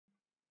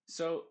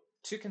So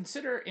to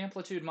consider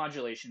amplitude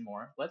modulation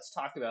more, let's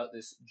talk about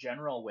this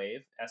general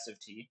wave, S of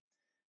t.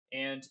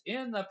 And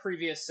in the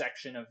previous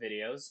section of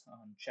videos,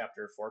 on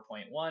chapter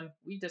 4.1,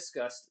 we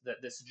discussed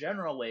that this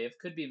general wave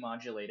could be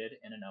modulated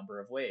in a number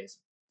of ways.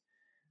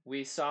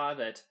 We saw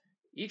that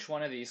each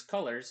one of these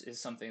colors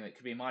is something that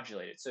could be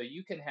modulated. So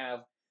you can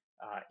have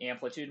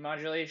amplitude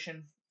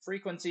modulation,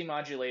 frequency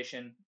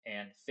modulation,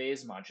 and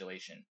phase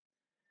modulation.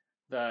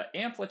 The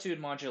amplitude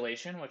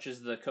modulation, which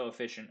is the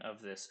coefficient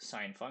of this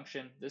sine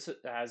function, this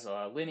has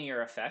a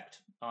linear effect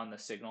on the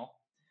signal.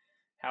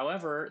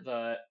 However,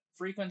 the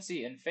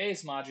frequency and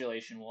phase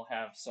modulation will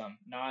have some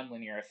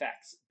nonlinear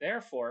effects.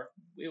 Therefore,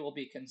 we will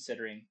be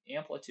considering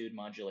amplitude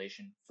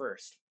modulation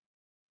first.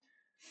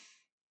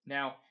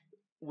 Now,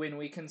 when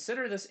we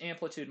consider this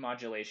amplitude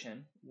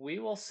modulation, we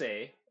will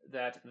say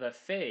that the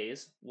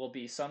phase will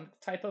be some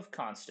type of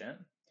constant,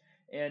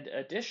 and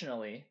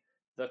additionally,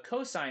 the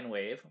cosine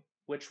wave,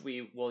 which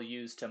we will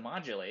use to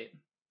modulate,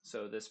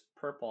 so this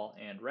purple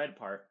and red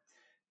part,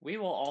 we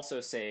will also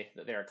say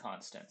that they are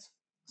constants.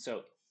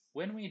 So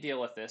when we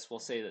deal with this, we'll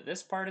say that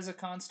this part is a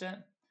constant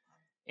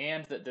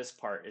and that this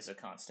part is a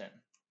constant.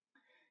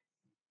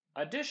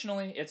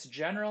 Additionally, it's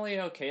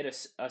generally okay to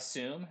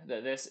assume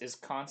that this is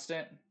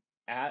constant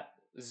at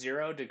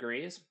 0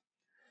 degrees,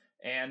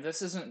 and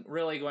this isn't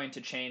really going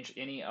to change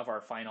any of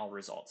our final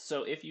results.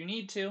 So if you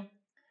need to,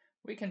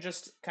 we can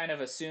just kind of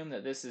assume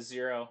that this is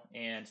 0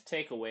 and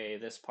take away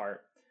this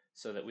part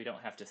so that we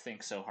don't have to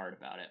think so hard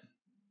about it.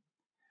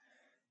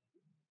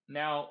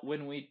 Now,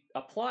 when we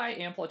apply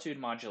amplitude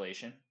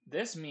modulation,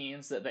 this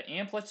means that the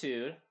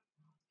amplitude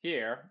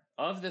here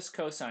of this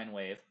cosine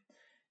wave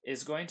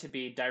is going to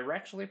be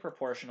directly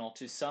proportional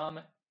to some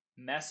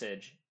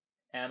message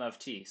m of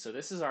t. So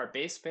this is our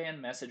baseband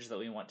message that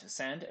we want to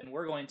send, and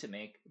we're going to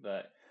make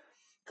the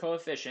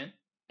coefficient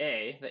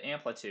a, the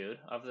amplitude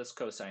of this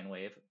cosine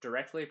wave,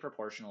 directly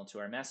proportional to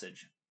our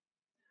message.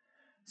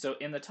 So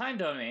in the time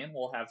domain,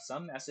 we'll have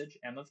some message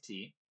m of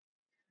t,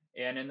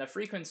 and in the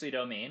frequency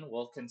domain,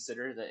 we'll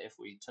consider that if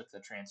we took the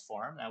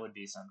transform, that would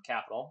be some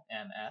capital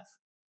MF.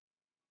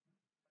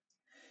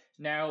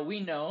 Now we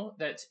know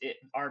that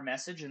our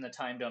message in the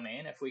time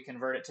domain, if we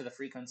convert it to the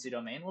frequency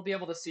domain, we'll be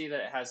able to see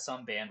that it has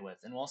some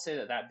bandwidth, and we'll say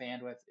that that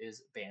bandwidth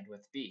is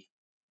bandwidth B.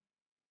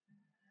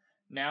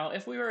 Now,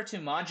 if we were to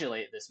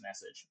modulate this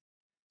message,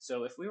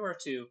 so if we were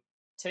to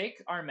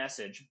take our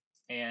message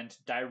and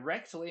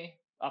directly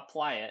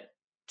apply it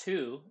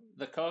to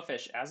the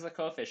coefficient as the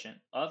coefficient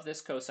of this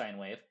cosine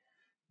wave,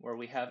 where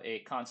we have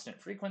a constant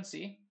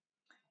frequency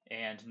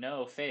and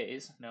no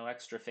phase, no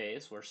extra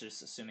phase, we're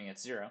just assuming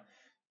it's 0.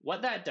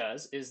 What that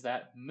does is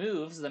that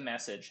moves the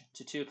message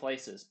to two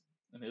places.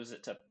 It moves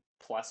it to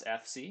plus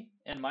FC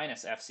and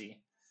minus FC,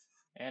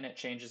 and it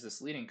changes this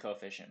leading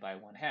coefficient by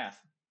 1/2.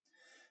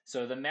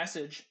 So the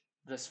message,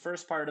 this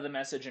first part of the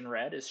message in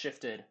red is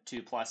shifted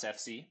to plus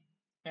FC,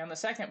 and the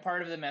second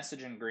part of the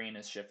message in green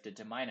is shifted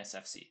to minus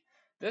FC.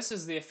 This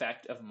is the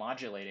effect of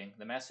modulating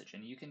the message,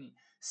 and you can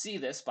see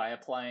this by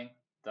applying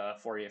the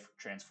Fourier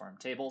transform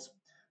tables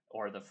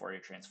or the Fourier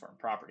transform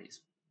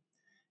properties.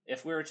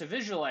 If we were to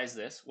visualize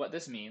this, what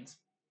this means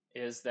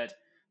is that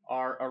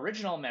our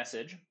original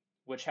message,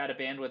 which had a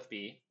bandwidth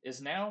B,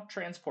 is now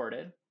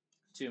transported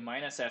to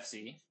minus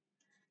FC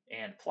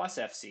and plus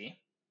FC,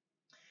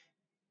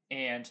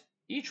 and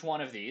each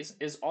one of these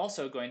is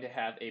also going to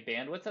have a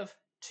bandwidth of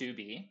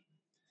 2B,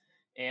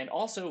 and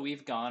also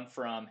we've gone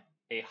from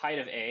a height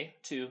of A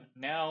to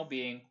now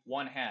being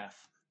 1/2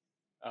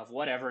 of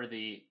whatever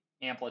the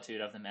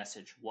amplitude of the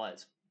message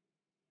was.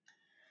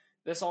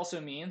 This also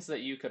means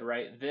that you could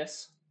write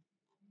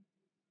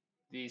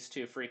these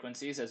two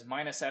frequencies as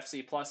minus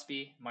FC plus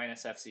B,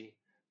 minus FC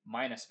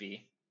minus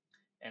B,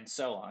 and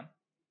so on.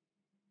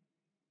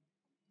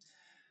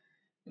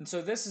 And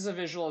so this is a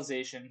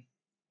visualization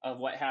of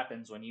what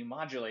happens when you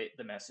modulate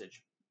the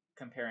message,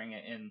 comparing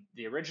it in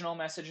the original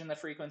message in the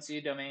frequency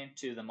domain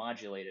to the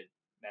modulated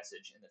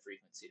message in the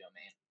frequency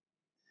domain.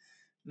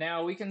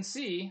 Now we can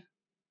see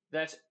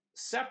that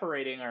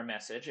separating our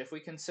message, if we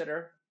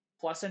consider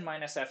plus and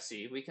minus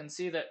FC, we can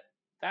see that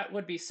that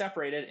would be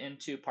separated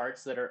into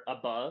parts that are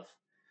above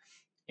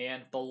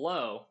and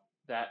below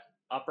that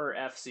upper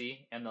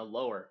FC and the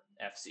lower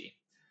FC.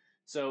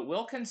 So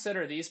we'll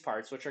consider these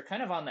parts, which are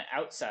kind of on the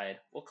outside,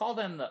 we'll call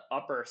them the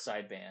upper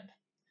sideband.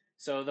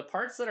 So the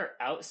parts that are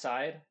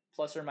outside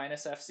plus or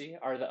minus FC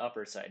are the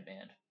upper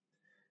sideband.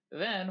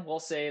 Then we'll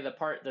say the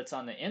part that's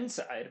on the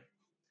inside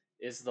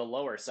is the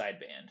lower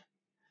sideband.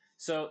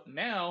 So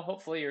now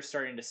hopefully you're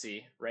starting to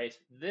see, right?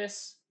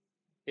 This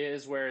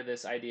is where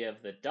this idea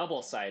of the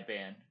double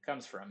sideband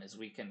comes from, is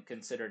we can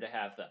consider to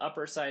have the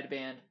upper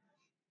sideband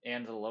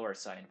and the lower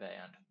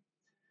sideband.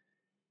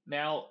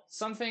 Now,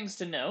 some things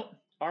to note.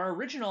 Our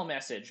original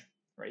message,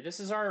 right? This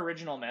is our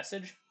original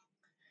message,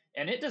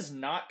 and it does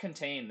not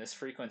contain this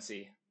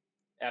frequency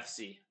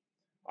FC.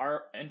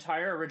 Our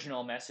entire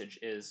original message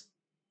is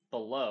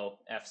below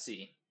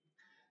FC.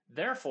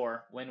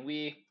 Therefore, when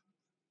we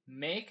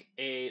make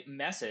a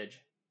message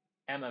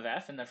M of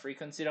f in the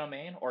frequency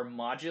domain or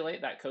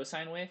modulate that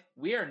cosine wave,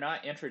 we are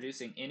not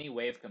introducing any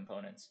wave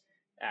components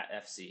at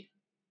FC.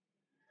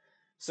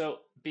 So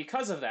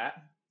because of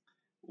that,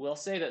 we'll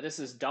say that this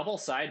is double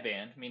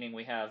sideband, meaning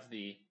we have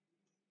the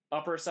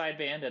upper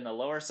sideband and the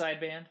lower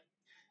sideband.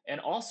 And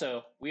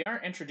also, we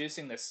aren't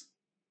introducing this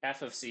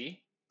f of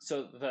c,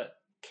 so the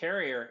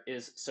carrier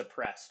is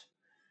suppressed.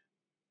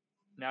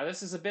 Now,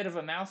 this is a bit of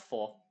a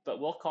mouthful, but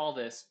we'll call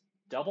this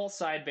double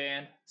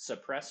sideband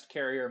suppressed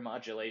carrier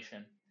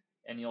modulation,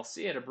 and you'll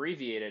see it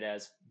abbreviated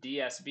as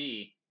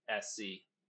DSB-SC.